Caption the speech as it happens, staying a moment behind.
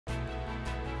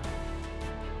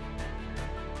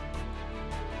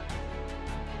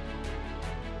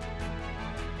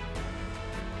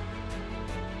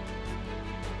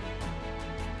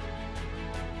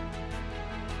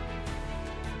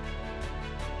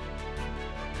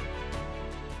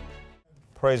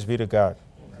Praise be to God.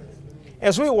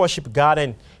 As we worship God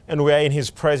and we are in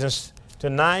His presence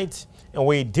tonight, and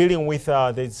we're dealing with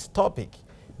this topic,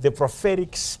 the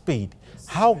prophetic speed,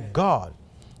 how God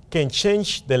can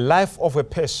change the life of a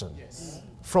person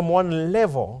from one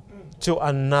level to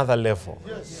another level.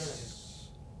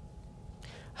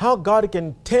 How God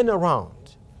can turn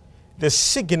around the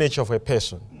signature of a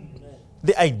person,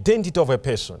 the identity of a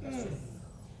person,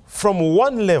 from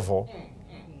one level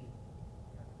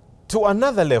to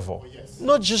another level.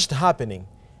 Not just happening,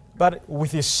 but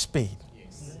with His speed.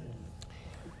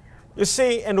 You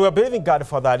see, and we're believing God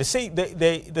for that. You see,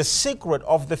 the secret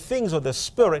of the things of the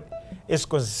Spirit is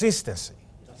consistency.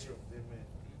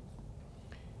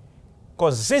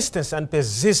 Consistency and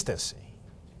persistency.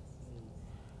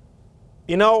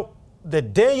 You know, the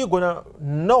day you're going to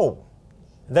know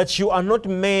that you are not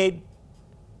made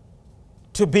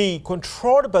to be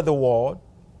controlled by the world,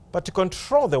 but to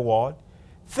control the world,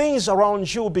 things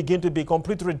around you begin to be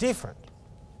completely different.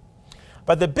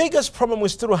 But the biggest problem we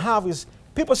still have is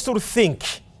people still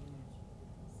think,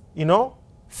 you know,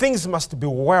 things must be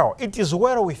well. It is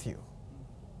well with you.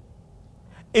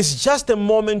 It's just a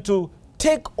moment to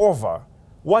take over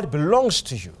what belongs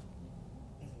to you.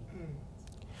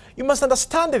 You must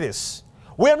understand this.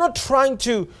 We are not trying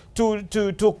to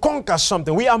conquer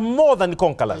something. We are more than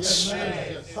conquerors.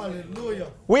 Yes. Hallelujah.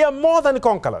 We are more than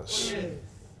conquerors. Yes.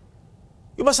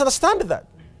 You must understand that.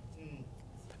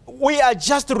 We are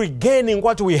just regaining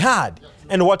what we had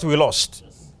and what we lost.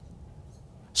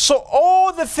 So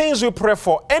all the things we pray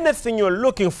for, anything you're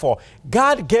looking for,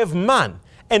 God gave man,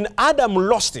 and Adam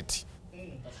lost it.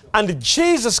 And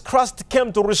Jesus Christ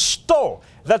came to restore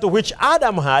that which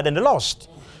Adam had and lost.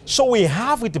 So we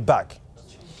have it back.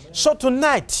 So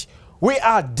tonight, we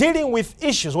are dealing with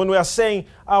issues when we are saying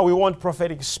we want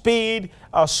prophetic speed,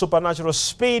 supernatural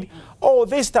speed. All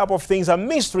these type of things are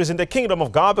mysteries in the kingdom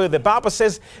of God. But the Bible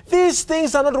says these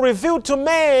things are not revealed to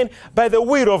man by the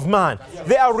will of man.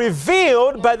 They are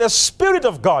revealed by the Spirit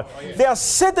of God. There are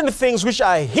certain things which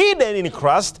are hidden in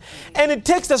Christ, and it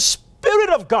takes the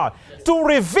Spirit of God to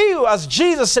reveal, as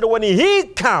Jesus said, when He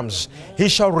comes, He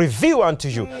shall reveal unto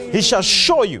you. He shall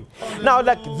show you. Now,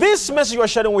 like this message we are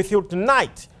sharing with you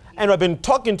tonight, and I've been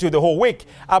talking to you the whole week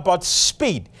about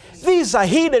speed. These are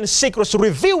hidden secrets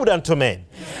revealed unto men.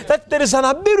 That there is an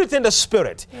ability in the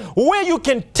Spirit where you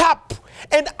can tap,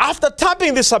 and after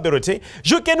tapping this ability,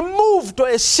 you can move to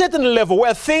a certain level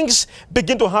where things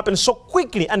begin to happen so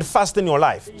quickly and fast in your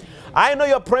life. I know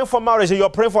you're praying for marriage, and you're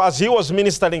praying for, as he was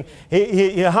ministering,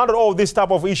 he handled all these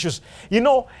type of issues. You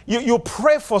know, you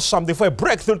pray for something, for a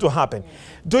breakthrough to happen.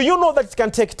 Do you know that it can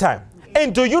take time?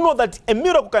 And do you know that a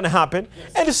miracle can happen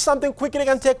and something quickly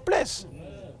can take place?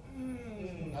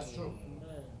 That's true.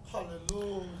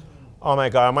 Hallelujah. Oh my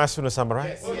God, am I asking you something,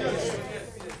 right? Yes.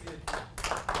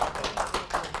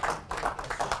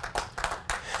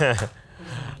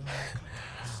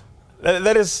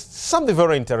 That is something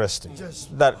very interesting. Yes.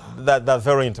 That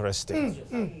very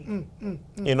interesting.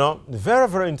 You know, very,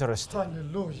 very interesting.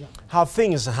 Hallelujah. How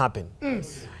things happen.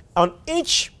 On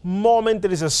each moment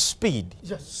there is a speed.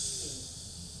 Yes.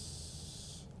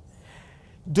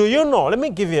 Do you know, let me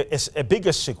give you a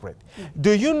bigger secret.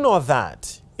 Do you know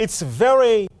that it's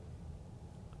very,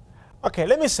 okay,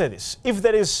 let me say this. If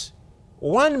there is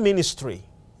one ministry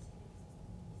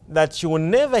that you will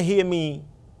never hear me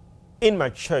in my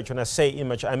church, when I say in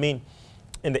my church, I mean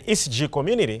in the ECG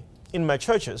community, in my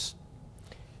churches,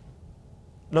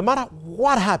 no matter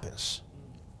what happens,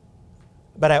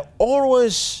 but I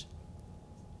always,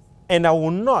 and I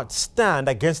will not stand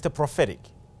against the prophetic.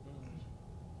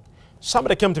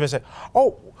 Somebody came to me and said,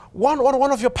 oh,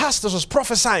 one of your pastors was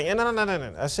prophesying. And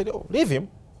no. I said, oh, leave him.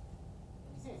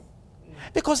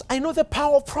 Because I know the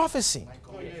power of prophecy.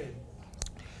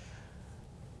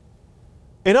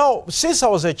 You know, since I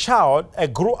was a child, I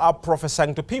grew up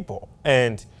prophesying to people.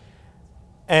 And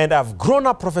I've grown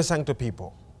up prophesying to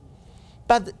people.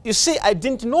 But you see, I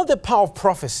didn't know the power of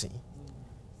prophecy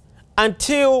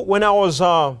until when I was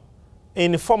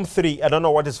in Form 3. I don't know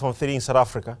what is Form 3 in South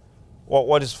Africa.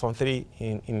 What is Form 3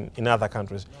 in other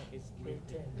countries? No,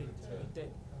 it's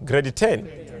grade 10.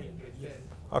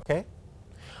 Okay.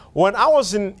 When I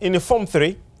was in Form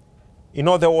 3, you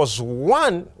know, there was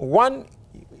one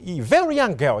very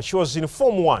young girl. She was in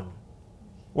Form 1,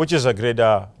 which is a grade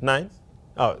 9?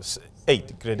 Oh,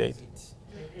 8, grade 8.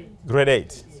 Grade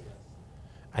 8.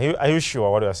 Are you sure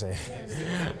what you're saying?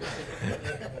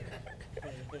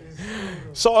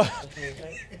 So,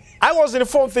 I was in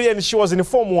Form 3 and she was in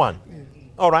Form 1.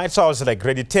 All right, so I was like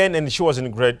grade 10 and she was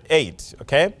in grade 8,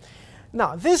 okay?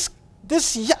 Now, this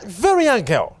very young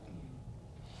girl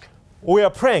we were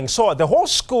praying. So the whole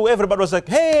school, everybody was like,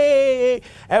 hey,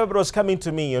 everybody was coming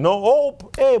to me, you know, oh,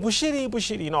 hey,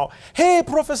 Bushiri, you know, hey,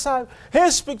 prophesy, hey,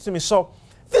 speak to me. So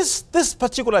this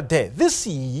particular day, this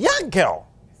young girl,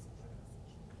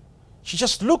 she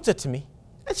just looked at me,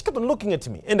 and she kept on looking at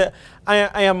me. And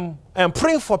I am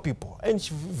praying for people. And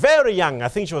she's very young. I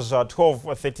think she was 12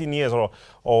 or 13 years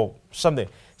or something.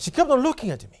 She kept on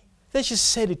looking at me. Then she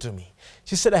said it to me.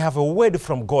 She said, I have a word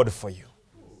from God for you.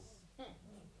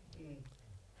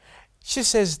 She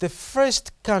says the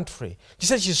first country, she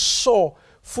said she saw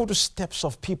footsteps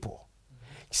of people.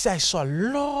 She said, I saw a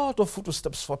lot of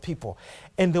footsteps for people,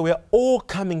 and they were all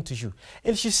coming to you.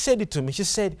 And she said it to me. She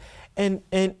said, and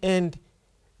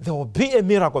there will be a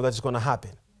miracle that's going to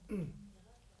happen.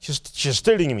 She's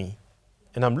telling me,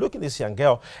 and I'm looking at this young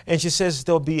girl, and she says,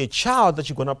 there will be a child that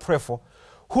you're going to pray for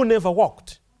who never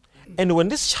walked. And when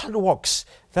this child walks,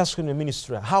 that's when your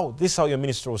ministry, this is how your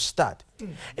ministry will start.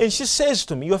 And she says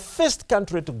to me, your first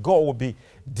country to go will be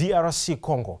DRC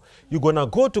Congo. You're going to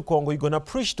go to Congo, you're going to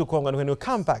preach to Congo, and when you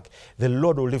come back, the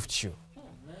Lord will lift you.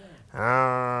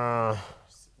 I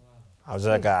was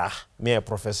like, may I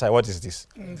prophesy? What is this?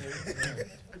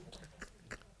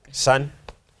 Son,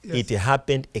 yes. It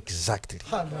happened exactly.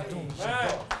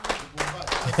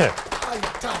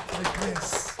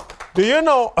 Do you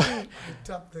know,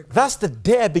 that's the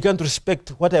day I began to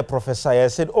respect what I prophesy. I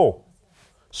said, oh,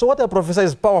 so what I prophesy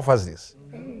is powerful as this.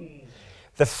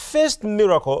 The first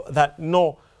miracle that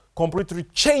completely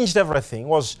changed everything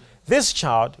was this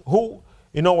child who,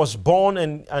 was born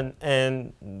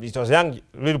and it was a young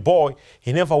little boy.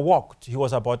 He never walked. He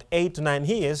was about 8 to 9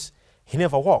 years. He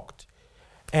never walked.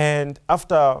 And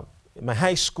after my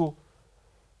high school,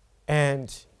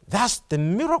 and that's the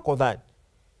miracle that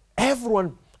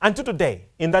everyone, until today,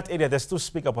 in that area, they still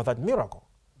speak about that miracle.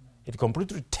 It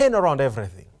completely turned around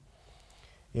everything.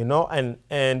 And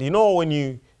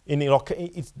when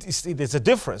there's a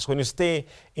difference when you stay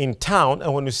in town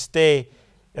and when you stay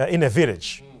in a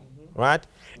village, right?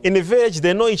 In a village,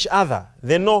 they know each other.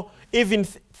 They know even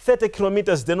 30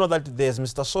 kilometers, they know that there's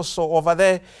Mr. So-so over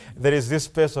there. There is this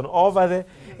person over there.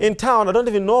 In town, I don't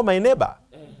even know my neighbor.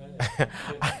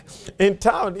 In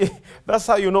town, that's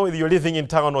how you know if you're living in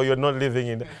town or you're not living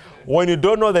in. When you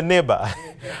don't know the neighbor.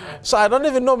 So I don't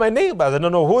even know my neighbors. I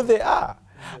don't know who they are.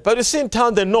 But you see, in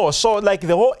town, they know. So like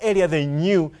the whole area, they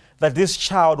knew that this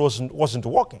child wasn't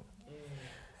walking.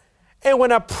 And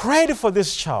when I prayed for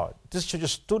this child just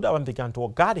stood up and began to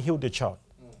walk. God healed the child.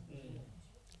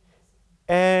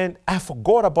 And I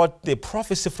forgot about the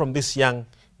prophecy from this young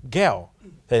girl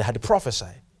that had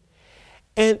prophesied.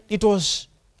 And it was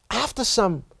after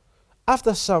some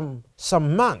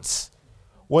months,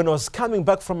 when I was coming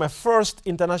back from my first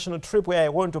international trip where I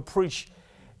went to preach,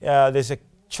 there's a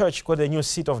church called the New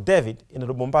Seat of David in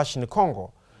Lubumbashi in the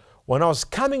Congo. When I was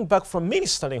coming back from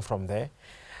ministering from there,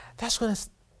 that's when I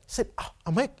said,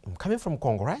 I'm coming from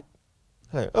Congo, right?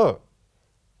 Like, oh.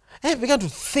 And I began to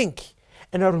think.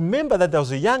 And I remember that there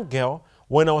was a young girl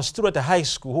when I was still at the high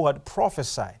school who had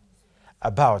prophesied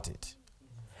about it.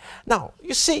 Now,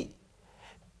 you see,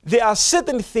 there are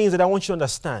certain things that I want you to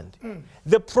understand.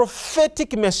 The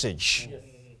prophetic message,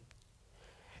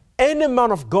 any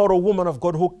man of God or woman of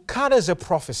God who carries a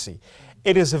prophecy,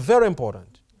 it is very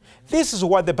important. This is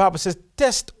what the Bible says,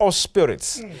 test all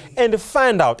spirits and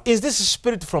find out, is this a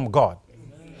spirit from God?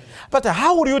 But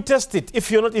how would you test it if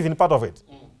you're not even part of it?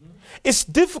 It's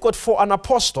difficult for an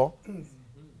apostle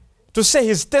to say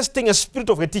he's testing a spirit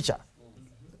of a teacher.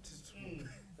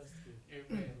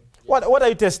 What are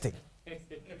you testing?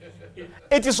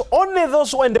 It is only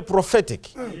those who are in the prophetic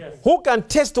who can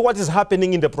test what is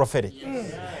happening in the prophetic.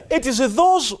 It is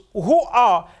those who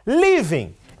are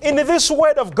living in this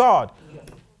word of God,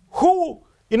 who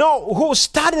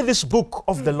study this book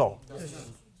of the law,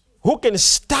 who can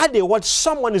study what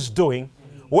someone is doing,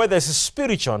 whether it's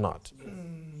spiritual or not.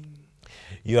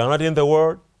 You are not in the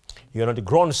word, you are not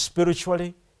grown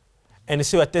spiritually, and you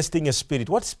say you are testing a spirit.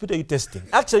 What spirit are you testing?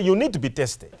 Actually, you need to be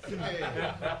tested.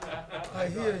 I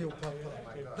hear you, Papa.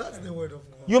 That's the word of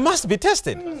God. You must be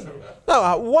tested.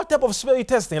 Now, what type of spirit are you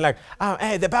testing? Like,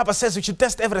 the Bible says we should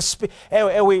test every spirit.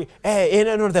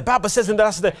 The Bible says in the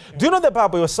last day. Do you know the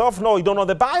Bible yourself? No, you don't know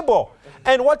the Bible.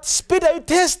 And what spirit are you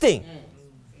testing?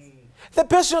 The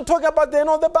person you're talking about, they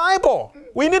know the Bible.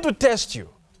 We need to test you.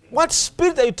 What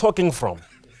spirit are you talking from?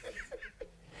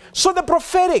 So the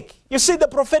prophetic, you see, the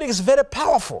prophetic is very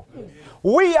powerful.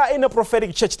 We are in a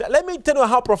prophetic church. Let me tell you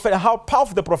how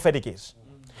powerful the prophetic is.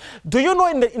 Do you know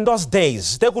in those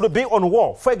days, they could be on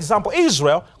war. For example,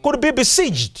 Israel could be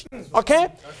besieged.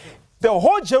 Okay? The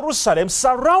whole Jerusalem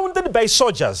surrounded by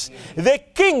soldiers. The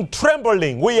king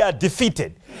trembling, we are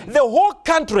defeated. The whole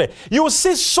country, you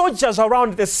see soldiers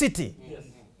around the city.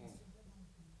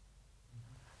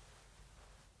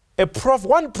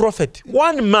 One prophet,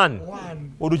 one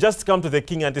man would just come to the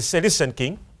king and say, listen,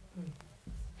 king,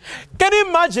 can you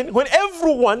imagine when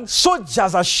everyone,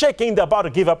 soldiers are shaking, they're about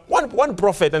to give up, one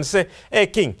prophet and say, hey,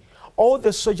 king, all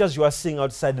the soldiers you are seeing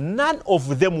outside, none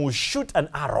of them will shoot an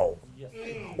arrow. Yes.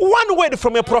 One word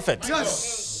from a prophet.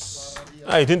 Yes.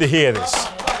 I didn't hear this.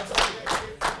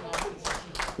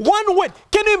 One word.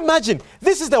 Can you imagine?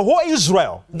 This is the whole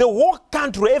Israel, the whole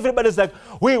country. Everybody's like,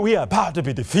 we are about to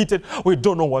be defeated. We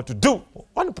don't know what to do.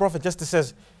 One prophet just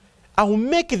says, I will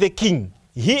make the king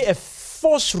hear a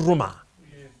false rumor.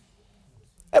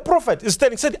 A prophet is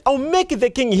telling, said, I'll make the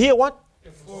king hear what?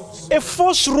 A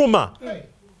false rumor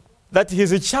that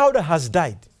his child has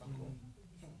died.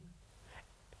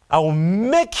 I'll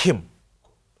make him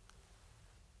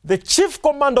the chief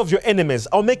commander of your enemies.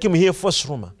 I'll make him hear false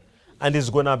rumor. And he's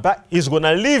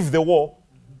gonna leave the war.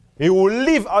 He will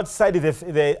live outside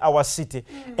our city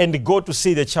and go to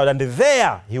see the child. And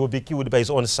there he will be killed by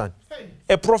his own son.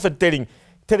 A prophet telling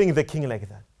the king like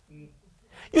that.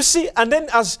 You see, and then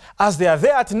as they are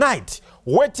there at night,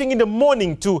 waiting in the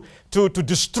morning to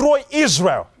destroy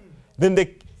Israel, then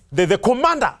the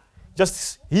commander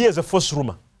just hears a false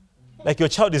rumor, like your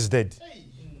child is dead.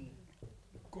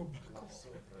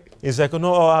 He's like,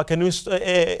 no, can you,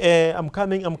 I'm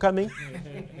coming.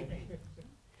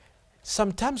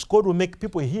 Sometimes God will make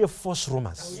people hear false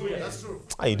rumors. Oh, yes. That's true.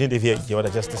 You didn't hear what I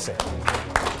just said.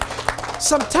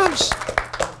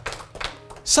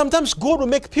 Sometimes God will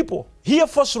make people hear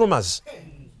false rumors.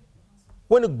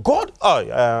 When God,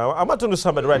 I'm not talking to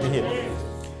somebody right here.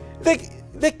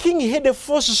 The king heard a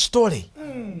false story.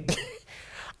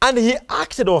 And he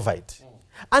acted over it.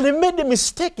 And he made a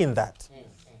mistake in that.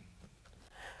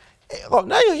 Oh,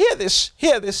 now you hear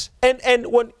this. And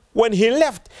when he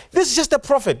left, this is just a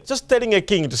prophet, just telling a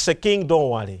king to say, king, don't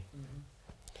worry.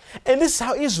 And this is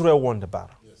how Israel won the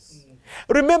battle. Yes.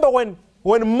 Remember when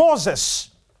Moses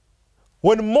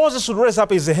would raise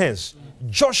up his hands,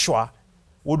 Joshua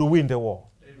would win the war.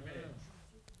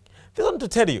 They want to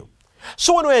tell you.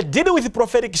 So when we're dealing with the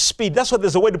prophetic speed, that's why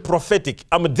there's the word prophetic.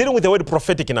 I'm dealing with the word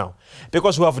prophetic now.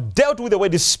 Because we have dealt with the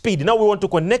word speed. Now we want to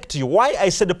connect to you. Why I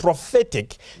said the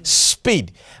prophetic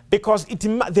speed? Because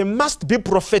they must be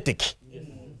prophetic. Yes.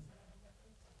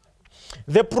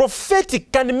 The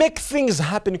prophetic can make things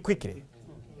happen quickly.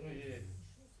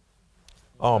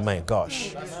 Oh my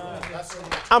gosh.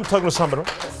 I'm talking to somebody.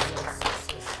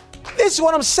 This is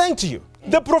what I'm saying to you.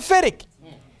 The prophetic.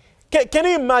 Can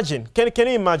you imagine? Can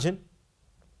you imagine?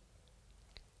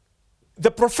 The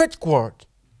prophetic word.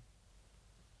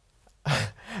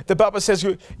 The Bible says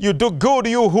you do good,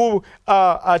 you who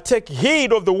take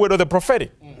heed of the word of the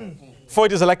prophetic. For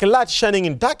it is like a light shining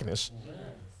in darkness.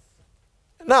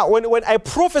 Now, when I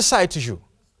prophesy to you,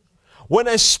 when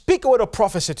I speak a word of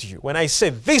prophecy to you, when I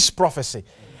say this prophecy,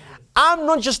 I'm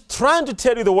not just trying to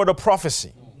tell you the word of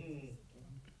prophecy.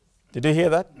 Did you hear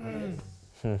that?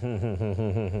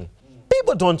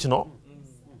 People don't know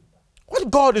what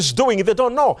God is doing. They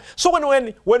don't know. So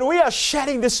when we are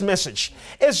sharing this message,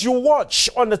 as you watch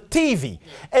on the TV,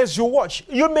 as you watch,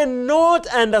 you may not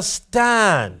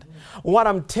understand what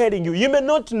I'm telling you. You may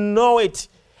not know it.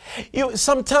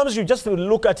 Sometimes you just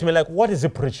look at me like, what is he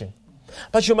preaching?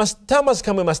 But time must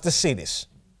come, we must say this.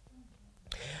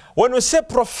 When we say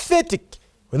prophetic,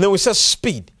 and then we say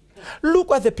speed,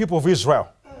 look at the people of Israel.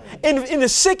 In the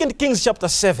 2 Kings chapter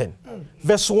 7,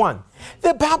 verse 1,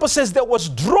 the Bible says there was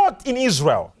drought in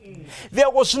Israel. There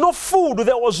was no food,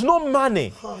 there was no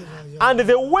money. And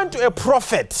they went to a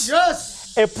prophet.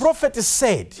 Yes. A prophet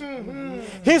said,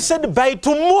 he said, by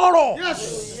tomorrow,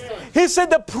 yes. He said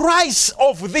the price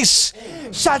of this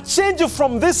shall change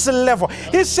from this level.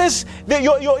 He says that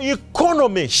your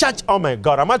economy shall, oh my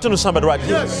God, I'm talking to somebody right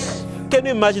here. Yes. Can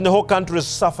you imagine the whole country is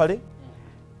suffering?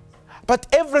 But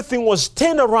everything was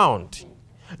turned around.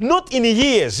 Not in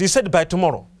years, he said by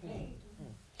tomorrow.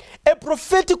 A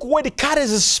prophetic word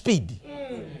carries speed.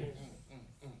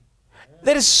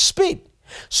 There is speed.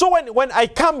 So when I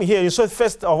come here, you saw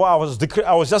first of all, I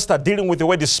was just dealing with the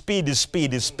word speed.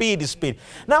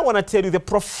 Now I want to tell you the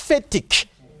prophetic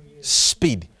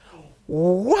speed.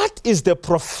 What is the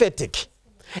prophetic?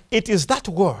 It is that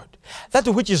word, that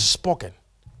which is spoken.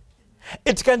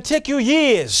 It can take you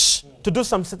years to do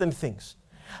some certain things.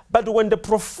 But when the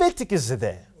prophetic is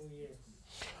there,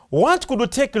 what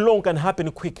could take long can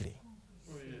happen quickly.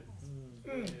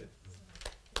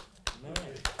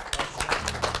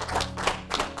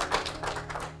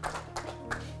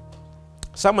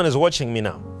 Someone is watching me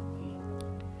now.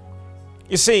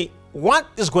 You see, what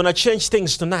is going to change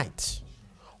things tonight?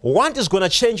 What is going to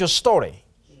change your story?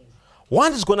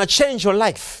 What is going to change your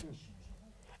life?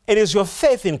 It is your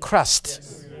faith in Christ.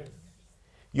 Yes.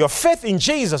 Your faith in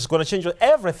Jesus is going to change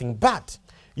everything. But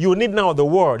you need now the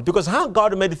Word. Because how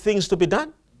God made things to be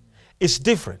done is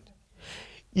different.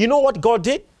 You know what God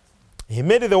did? He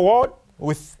made the Word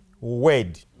with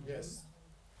word. Yes.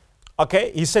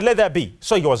 Okay? He said, let there be.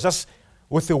 So he was just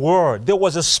with the Word. There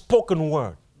was a spoken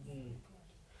word.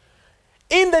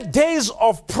 In the days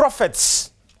of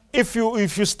prophets, if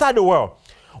you study well,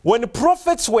 when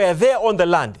prophets were there on the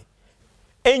land,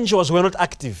 angels were not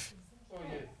active.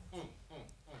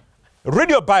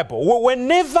 Read your Bible.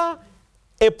 Whenever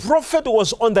a prophet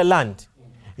was on the land,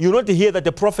 you not hear that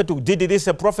the prophet did this,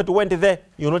 a prophet went there,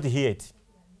 you not hear it.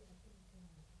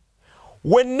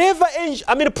 Whenever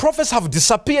prophets have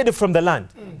disappeared from the land,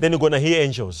 then you're going to hear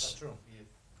angels. That's true.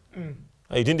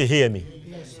 Oh, you didn't hear me.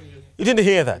 You didn't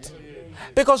hear that.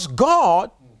 Because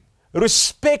God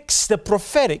respects the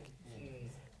prophetic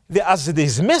as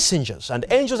his messengers, and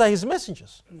angels are his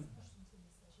messengers.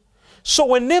 So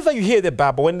whenever you hear the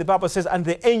Bible, when the Bible says, and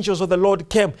the angels of the Lord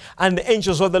came, and the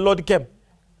angels of the Lord came,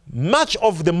 much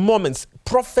of the moments,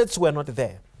 prophets were not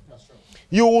there.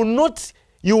 You will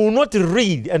not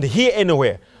read and hear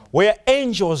anywhere where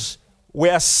angels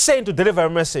were sent to deliver a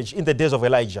message in the days of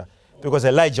Elijah, because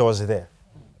Elijah was there.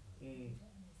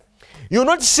 You will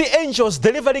not see angels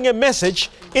delivering a message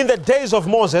in the days of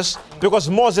Moses, because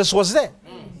Moses was there.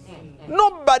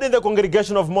 Nobody in the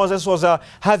congregation of Moses was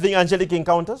having angelic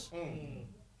encounters.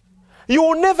 You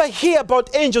will never hear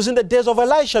about angels in the days of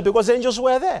Elisha, because angels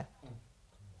were there.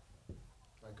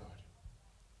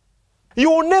 You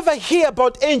will never hear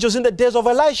about angels in the days of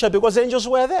Elisha, because angels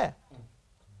were there.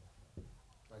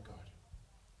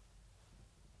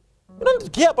 You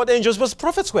don't hear about angels, because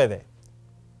prophets were there.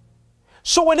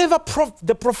 So whenever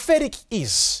the prophetic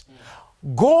is,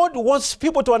 God wants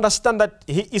people to understand that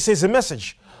he says a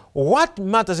message. What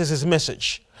matters is his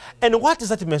message. And what is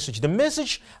that message? The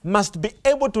message must be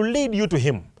able to lead you to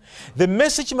him. The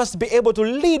message must be able to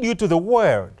lead you to the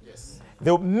word. Yes.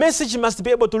 The message must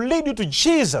be able to lead you to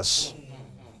Jesus,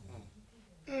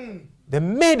 the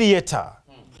mediator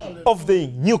of the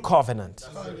new covenant.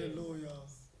 Hallelujah.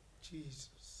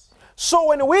 Jesus. So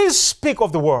when we speak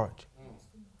of the word,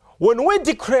 when we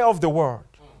declare of the word,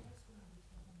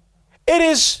 it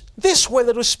is this word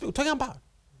that we're talking about.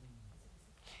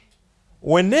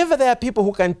 Whenever there are people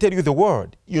who can tell you the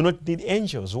word, you don't need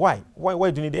angels. Why?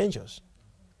 Why do you need angels?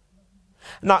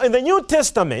 Now, in the New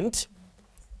Testament,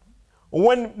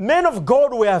 when men of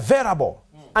God were available,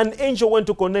 an angel went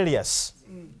to Cornelius.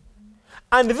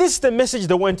 And this is the message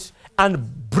they went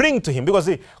and bring to him. Because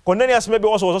Cornelius maybe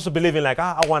was also believing like,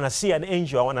 I want to see an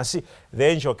angel. I want to see. The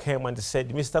angel came and said,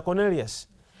 Mr. Cornelius,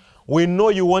 we know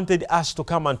you wanted us to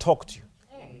come and talk to you.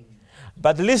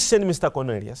 But listen, Mr.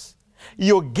 Cornelius,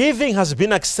 your giving has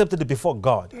been accepted before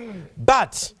God.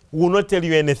 But we will not tell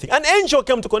you anything. An angel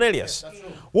came to Cornelius.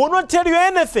 Will not tell you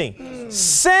anything.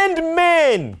 Send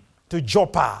men to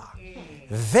Joppa.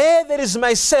 There is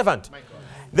my servant.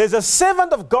 There's a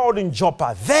servant of God in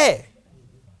Joppa. There.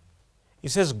 He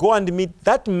says, go and meet.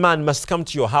 That man must come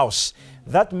to your house.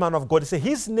 That man of God. He said,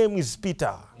 his name is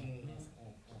Peter.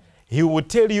 He will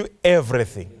tell you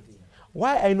everything.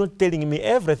 Why are you not telling me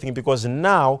everything? Because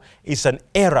now it's an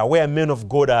era where men of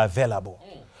God are available.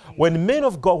 When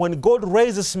God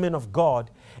raises men of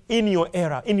God in your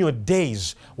era, in your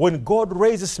days, when God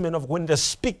raises men of God, when they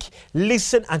speak,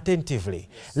 listen attentively.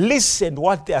 Listen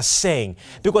what they are saying.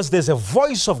 Because there's a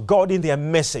voice of God in their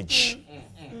message.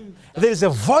 There is a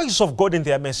voice of God in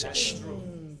their message.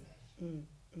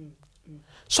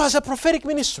 So as a prophetic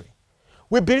ministry,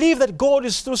 we believe that God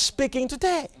is still speaking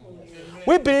today.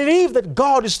 We believe that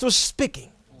God is still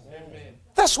speaking.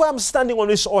 That's why I'm standing on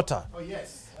this altar.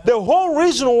 The whole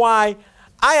reason why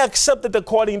I accepted the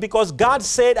calling, because God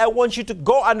said, I want you to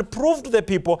go and prove to the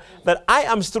people that I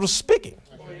am still speaking.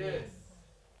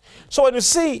 So when you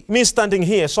see me standing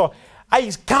here, so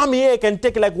I come here, I can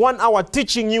take like 1 hour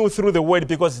teaching you through the word,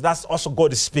 because that's also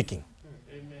God is speaking.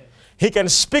 He can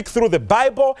speak through the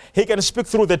Bible. He can speak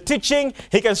through the teaching.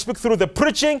 He can speak through the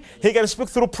preaching. He can speak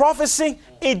through prophecy.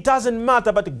 It doesn't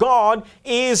matter, but God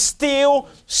is still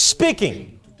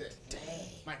speaking.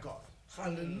 My God.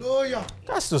 Hallelujah.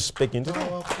 God's still speaking today.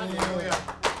 Hallelujah.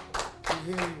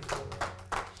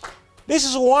 This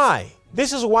is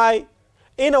why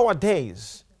in our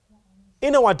days,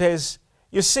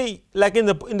 you see, like in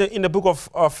the book of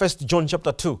 1 John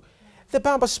chapter 2, the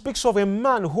Bible speaks of a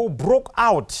man who broke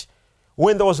out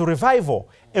when there was a revival,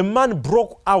 a man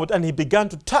broke out and he began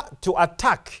to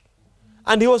attack.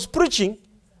 And he was preaching,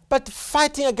 but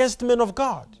fighting against men of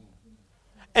God.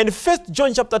 And 1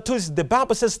 John chapter 2, the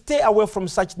Bible says, stay away from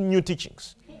such new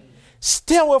teachings.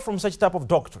 Stay away from such type of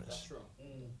doctrines.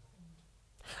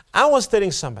 I was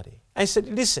telling somebody, I said,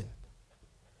 listen,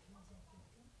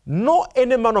 no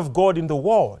any man of God in the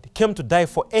world came to die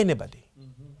for anybody.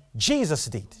 Jesus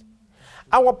did.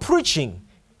 Our preaching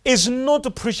is not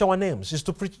to preach our names, it's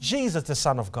to preach Jesus, the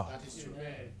Son of God.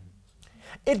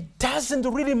 It doesn't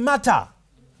really matter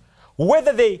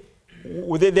whether they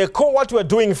call what we're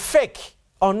doing fake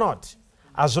or not,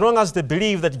 as long as they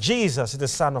believe that Jesus is the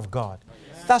Son of God.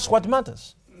 That's what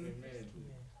matters.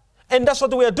 And that's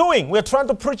what we are doing. We're trying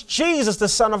to preach Jesus, the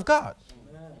Son of God.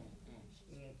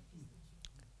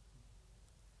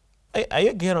 Are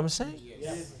you getting what I'm saying?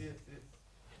 Yes.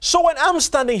 So when I'm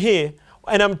standing here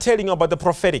and I'm telling you about the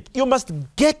prophetic, you must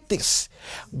get this.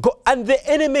 And the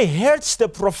enemy hates the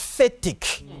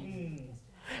prophetic.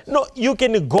 No, you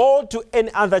can go to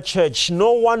any other church.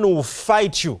 No one will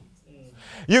fight you.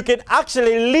 You can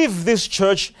actually leave this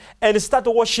church and start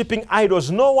worshiping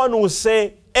idols. No one will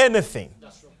say anything.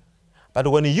 But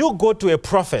when you go to a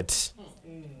prophet,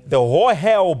 the whole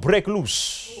hell will break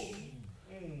loose.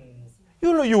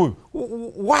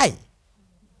 Why?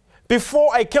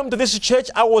 Before I came to this church,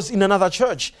 I was in another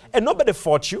church, and nobody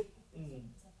fought you.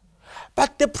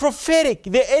 But the prophetic,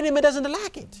 the enemy doesn't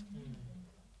like it.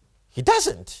 He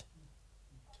doesn't.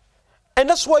 And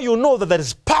that's why you know that there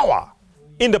is power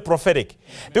in the prophetic.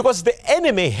 Because the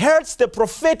enemy hurts the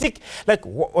prophetic, like,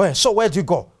 so where do you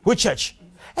go? Which church?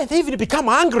 And they even become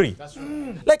angry.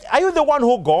 Like, are you the one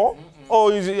who go?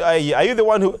 Or are you the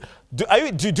one who... Do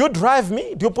you drive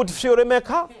me? Do you put fuel in my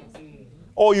car?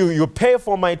 Or you pay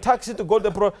for my taxi to go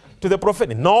to the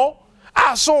prophet? No.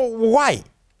 So why?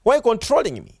 Why are you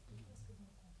controlling me?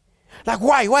 Like,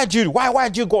 why do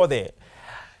you go there?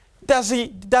 Does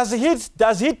he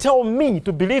tell me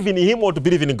to believe in him or to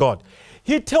believe in God?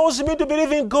 He tells me to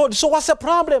believe in God. So what's the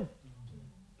problem?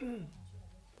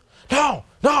 No.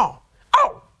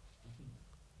 Oh!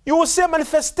 You will see a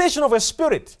manifestation of a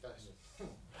spirit.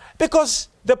 Because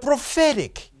the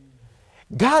prophetic,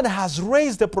 God has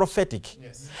raised the prophetic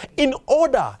in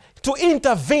order to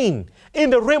intervene in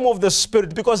the realm of the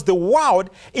spirit, because the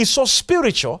world is so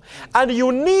spiritual and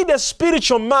you need a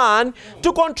spiritual man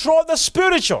to control the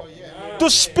spiritual, to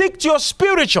speak to your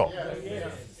spiritual.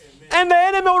 And the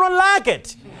enemy will not like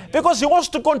it because he wants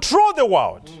to control the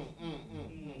world.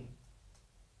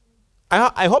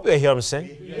 I hope you hear what I'm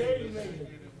saying.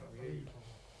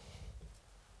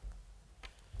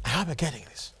 I hope you're getting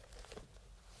this.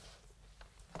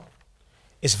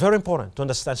 It's very important to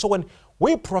understand. So when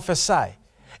we prophesy,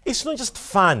 it's not just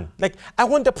fun. Like, I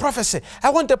want the prophecy. I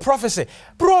want the prophecy.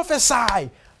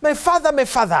 Prophesy. My father,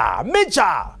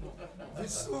 major.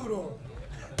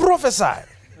 Prophesy.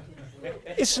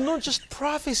 It's not just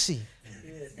prophecy.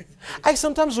 I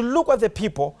sometimes look at the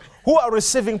people who are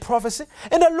receiving prophecy,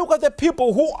 and I look at the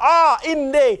people who are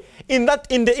in the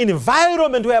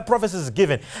environment where prophecy is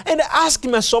given, and I ask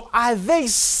myself, are they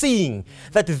seeing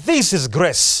that this is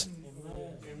grace?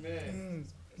 Amen.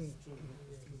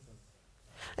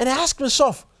 And I ask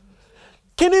myself,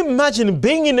 can you imagine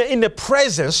being in a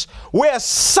presence where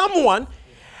someone,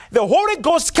 the Holy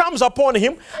Ghost comes upon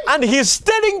him, and he's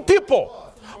telling people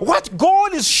what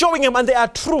God is showing him, and they are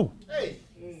true.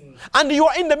 And you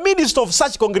are in the midst of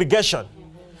such congregation.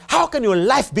 How can your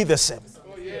life be the same?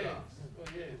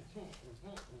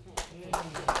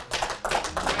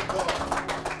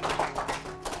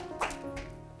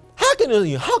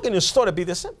 How can your story be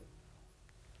the same?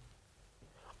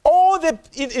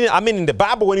 In the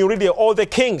Bible, when you read all the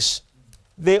kings,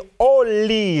 they all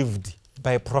lived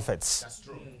by prophets. That's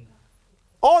true.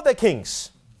 All the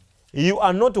kings, you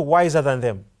are not wiser than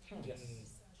them.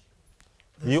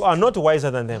 You are not wiser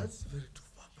than them.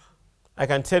 I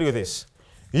can tell you this.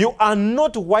 You are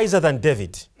not wiser than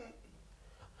David.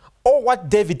 Or what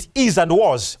David is and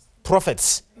was,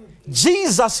 prophets.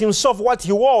 Jesus himself, what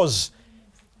he was.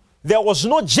 There was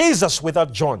no Jesus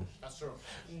without John. That's true.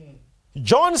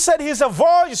 John said he's a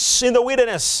voice in the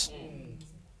wilderness.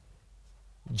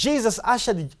 John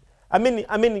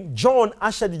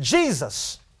ushered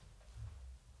Jesus.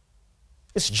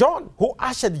 It's John who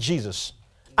ushered Jesus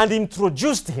and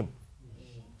introduced him.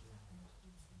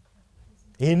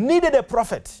 He needed a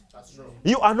prophet. That's true.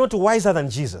 You are not wiser than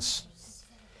Jesus.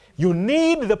 You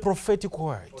need the prophetic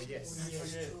word. Oh, yes.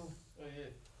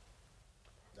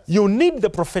 You need the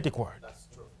prophetic word. That's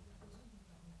true.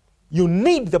 You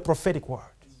need the prophetic word.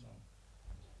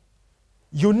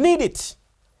 You need it.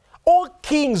 All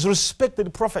kings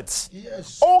respected prophets.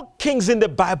 Yes. All kings in the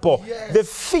Bible, Yes. the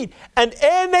feet. And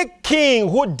any king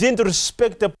who didn't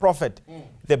respect a prophet,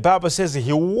 the Bible says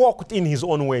he walked in his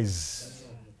own ways.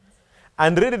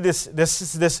 And read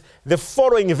the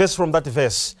following verse from that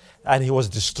verse, and he was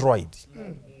destroyed.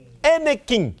 Any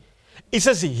king, it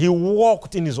says he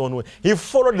walked in his own way. He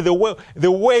followed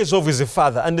the ways of his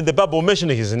father. And the Bible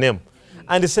mentioned his name.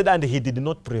 And he said, and he did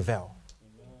not prevail.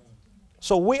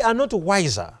 So we are not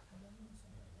wiser.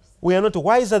 We are not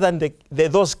wiser than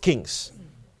those kings.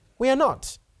 We are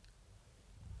not.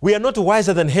 We are not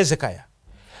wiser than Hezekiah.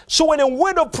 So when a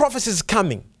word of prophecy is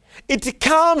coming, it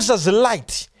comes as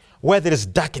light where there is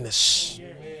darkness.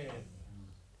 Amen.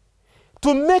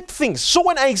 To make things. So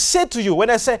when I say to you, when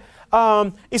I say,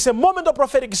 it's a moment of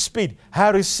prophetic speed, I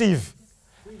receive.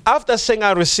 After saying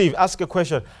I receive, ask a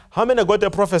question. How many got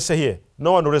a prophecy here?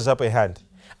 No one raise up a hand.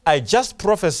 I just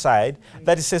prophesied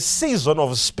that it's a season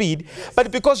of speed,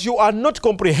 but because you are not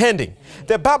comprehending,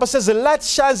 the Bible says the light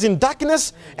shines in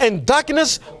darkness, and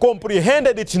darkness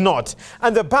comprehended it not.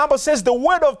 And the Bible says the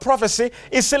word of prophecy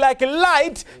is like a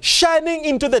light shining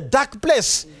into the dark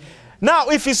place. Now,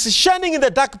 if it's shining in the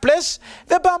dark place,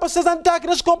 the Bible says that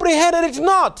darkness comprehended it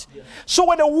not. So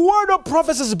when the word of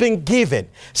prophecy is being given,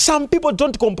 some people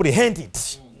don't comprehend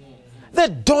it. They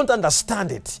don't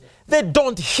understand it. They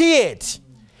don't hear it.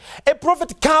 A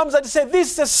prophet comes and says,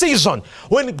 this is a season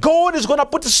when God is going to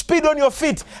put speed on your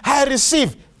feet. I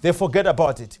receive. They forget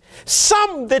about it.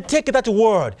 Some, they take that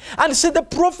word and say the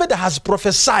prophet has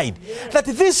prophesied that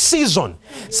this season,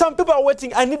 some people are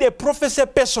waiting, I need a prophecy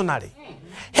personally.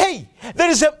 Hey, there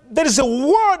is a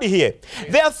word here.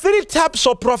 There are 3 types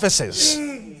of prophecies.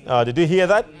 Did you hear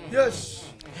that? Yes.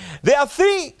 There are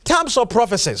 3 types of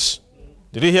prophecies.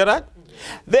 Did you hear that?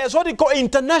 There's what we call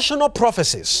international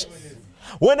prophecies.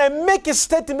 When I make a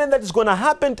statement that is going to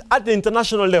happen at the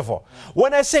international level,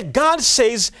 when I say God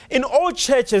says in all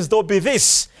churches there will be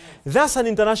this, that's an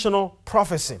international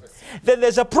prophecy. Then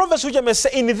there's a prophecy which I may say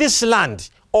in this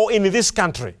land or in this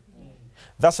country.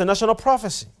 That's a national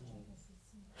prophecy.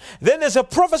 Then there's a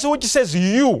prophecy which says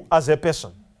you as a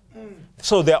person.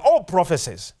 So they're all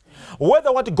prophecies.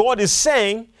 Whether what God is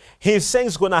saying, He's saying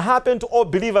is going to happen to all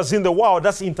believers in the world,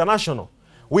 that's international.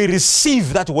 We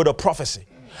receive that word of prophecy.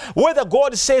 Whether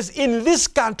God says in this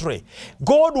country,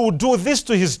 God will do this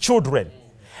to His children,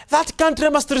 that country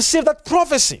must receive that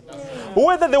prophecy.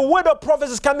 Whether the word of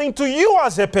prophecy is coming to you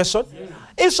as a person,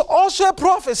 it's also a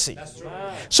prophecy.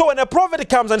 So when a prophet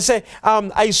comes and says,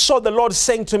 I saw the Lord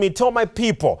saying to me, tell my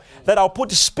people that I'll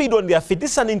put speed on their feet.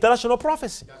 This is an international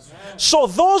prophecy. So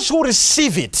those who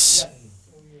receive it,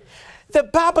 the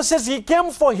Bible says He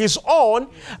came for His own,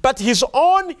 but His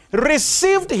own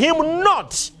received Him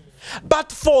not.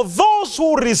 But for those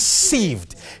who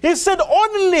received, He said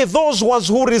only those ones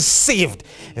who received,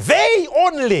 they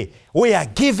only were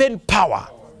given power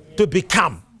to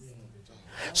become.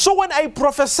 So when I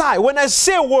prophesy, when I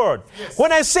say a word,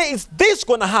 when I say is this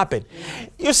going to happen,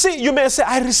 you see, you may say,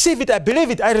 I receive it, I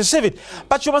believe it, I receive it.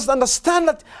 But you must understand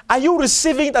that, are you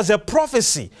receiving it as a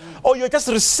prophecy or you're just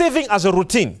receiving as a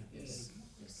routine?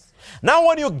 Now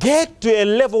when you get to a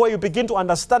level where you begin to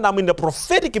understand I'm in the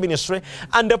prophetic ministry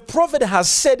and the prophet has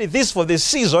said this for this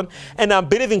season and I'm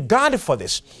believing God for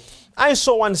this. I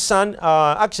saw one son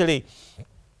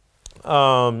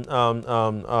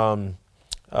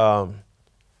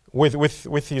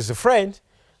with his friend.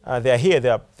 They are here,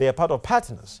 they are part of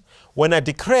partners. When I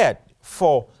declared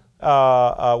for, when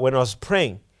I was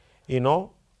praying,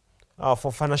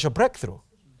 for financial breakthrough,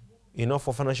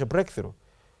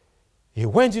 he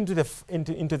went into the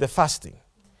fasting. He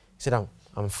said,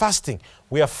 I'm fasting.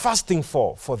 We are fasting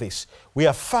for this. We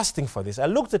are fasting for this. I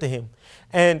looked at him,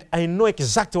 and I know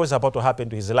exactly what's about to happen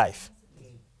to his life.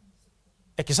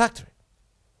 Exactly.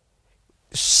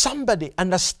 Somebody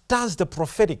understands the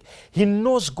prophetic. He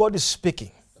knows God is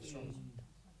speaking.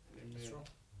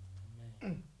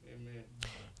 Amen.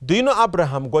 Do you know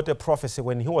Abraham got a prophecy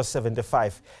when he was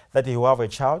 75 that he will have a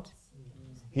child?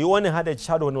 He only had a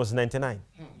child when he was 99.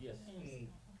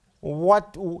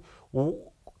 What?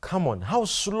 Come on, how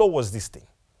slow was this thing?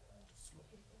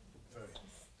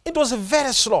 It was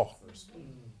very slow.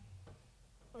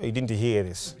 You didn't hear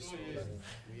this.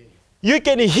 You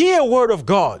can hear a word of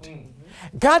God.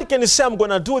 God can say, I'm going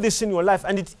to do this in your life,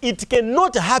 and it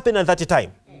cannot happen at that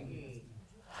time.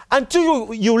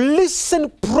 Until you listen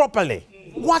properly.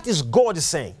 What is God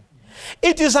saying?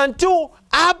 It is until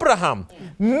Abraham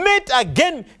met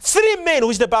again 3 men,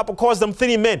 which the Bible calls them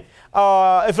 3 men,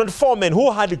 if not 4 men, who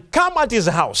had come at his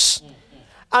house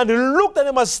and looked at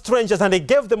them as strangers, and they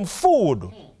gave them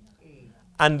food.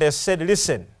 And they said,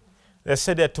 listen, They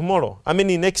said that tomorrow,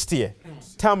 next year,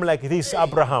 time like this,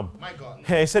 Abraham,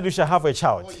 he said we shall have a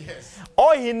child.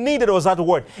 All he needed was that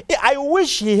word. I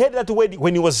wish he had that word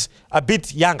when he was a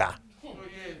bit younger.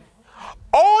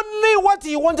 Only what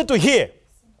he wanted to hear.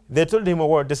 They told him a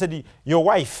word. They said, your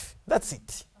wife. That's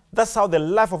it. That's how the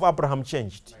life of Abraham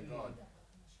changed.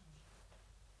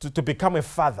 To become a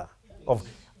father.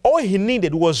 All he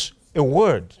needed was a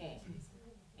word.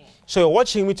 So you're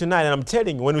watching me tonight, and I'm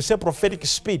telling you, when we say prophetic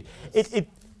speed,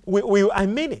 I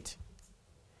mean it.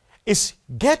 It's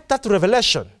get that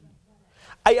revelation.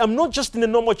 I am not just in a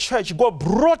normal church. God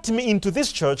brought me into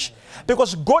this church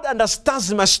because God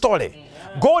understands my story.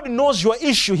 God knows your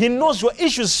issue. He knows your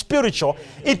issue is spiritual.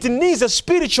 It needs a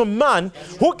spiritual man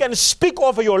who can speak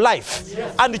over your life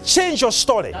and change your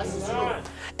story.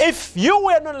 If you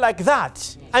were not like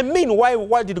that,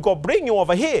 why did God bring you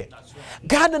over here?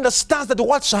 God understands that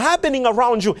what's happening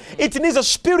around you, it needs a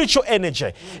spiritual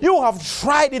energy. You have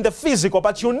tried in the physical,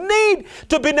 but you need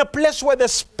to be in a place where the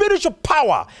spiritual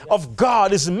power of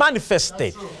God is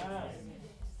manifested.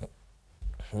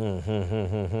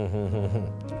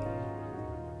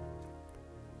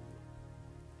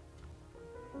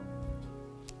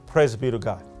 Praise be to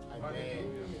God.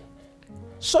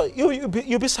 So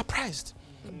you'll be surprised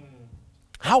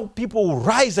how people will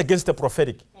rise against the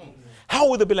prophetic. How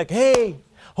would they be like, hey,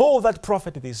 oh, that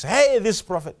prophet this, hey, this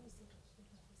prophet.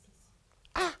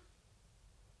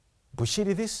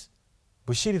 Bushiri this,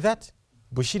 Bushiri that,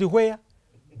 Bushiri where,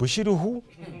 Bushiri who,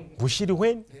 Bushiri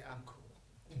when,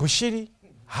 Bushiri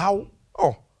how,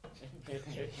 oh.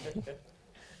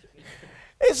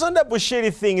 It's not the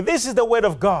Bushiri thing. This is the word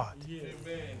of God.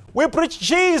 We preach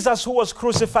Jesus who was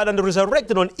crucified and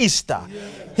resurrected on Easter.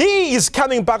 He is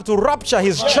coming back to rapture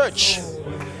his church.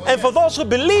 And for those who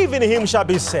believe in him shall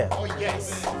be saved. Oh,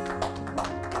 yes.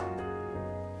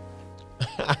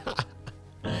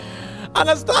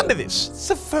 Understand this. It's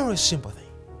a very simple thing.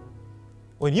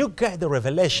 When you get the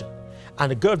revelation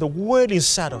and get the word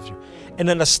inside of you and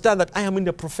understand that I am in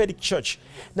the prophetic church.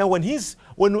 Now when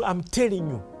I'm telling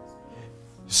you,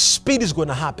 speed is going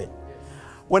to happen.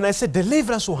 When I say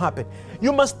deliverance will happen,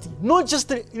 you must not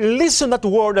just listen to that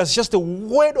word as just a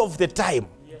word of the time,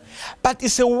 but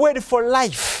it's a word for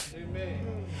life.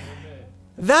 Amen.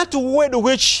 That word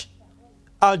which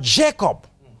Jacob,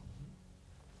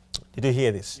 did you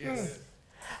hear this? Yes.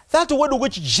 That word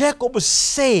which Jacob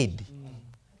said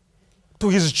to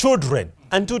his children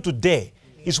until today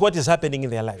is what is happening in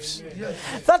their lives. Yes.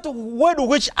 That word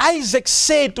which Isaac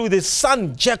said to the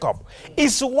son Jacob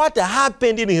is what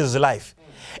happened in his life.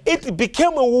 It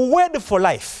became a word for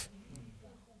life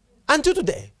until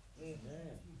today.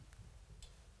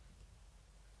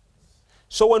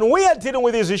 So when we are dealing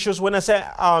with these issues, when I say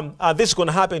this is going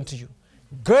to happen to you,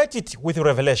 get it with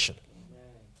revelation.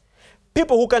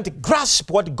 People who can't grasp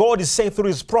what God is saying through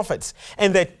his prophets,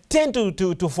 and they tend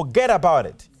to forget about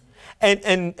it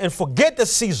and forget the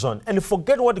season and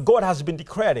forget what God has been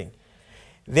declaring.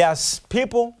 There are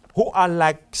people who are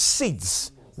like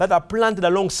seeds that are planted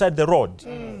alongside the road,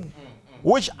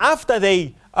 which after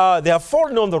they are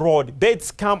fallen on the road,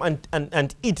 birds come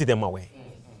and eat them away.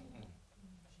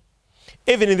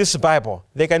 Even in this Bible,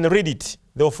 they can read it,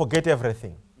 they will forget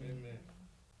everything. Amen.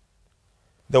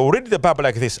 They will read the Bible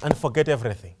like this and forget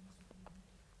everything.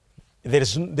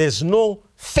 There's no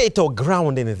fatal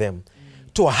ground in them.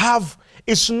 To have,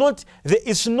 it's not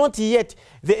yet,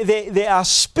 they are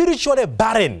spiritually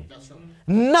barren.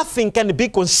 Nothing can be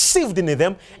conceived in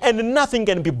them, and nothing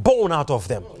can be born out of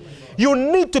them. You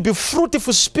need to be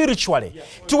fruitful spiritually.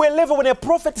 To a level when a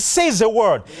prophet says a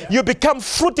word, you become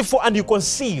fruitful and you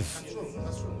conceive.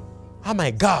 Oh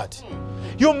my God.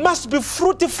 You must be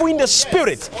fruitful in the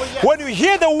spirit. When you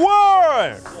hear the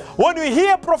word, when you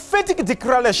hear prophetic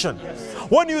declaration,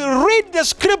 when you read the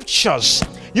scriptures,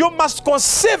 you must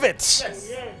conceive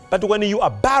it. But when you are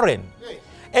barren,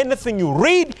 anything you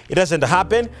read, it doesn't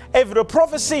happen. Every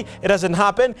prophecy, it doesn't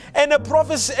happen. Any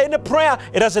prophecy, any prayer,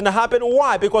 it doesn't happen.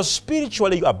 Why? Because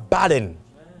spiritually you are barren.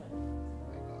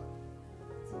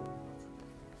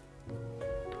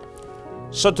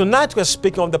 So tonight we're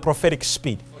speaking of the prophetic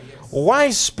speed.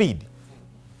 Why speed?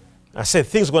 I said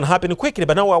things are going to happen quickly,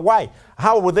 but now why?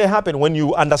 How will they happen? When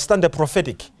you understand the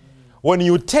prophetic. When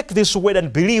you take this word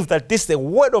and believe that this is the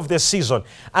word of the season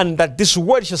and that this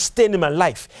word shall stay in my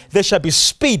life, there shall be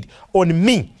speed on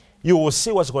me, you will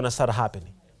see what's going to start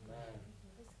happening.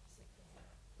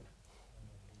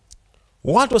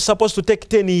 What was supposed to take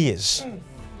 10 years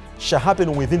shall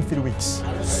happen within 3 weeks.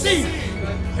 I receive.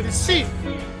 I receive.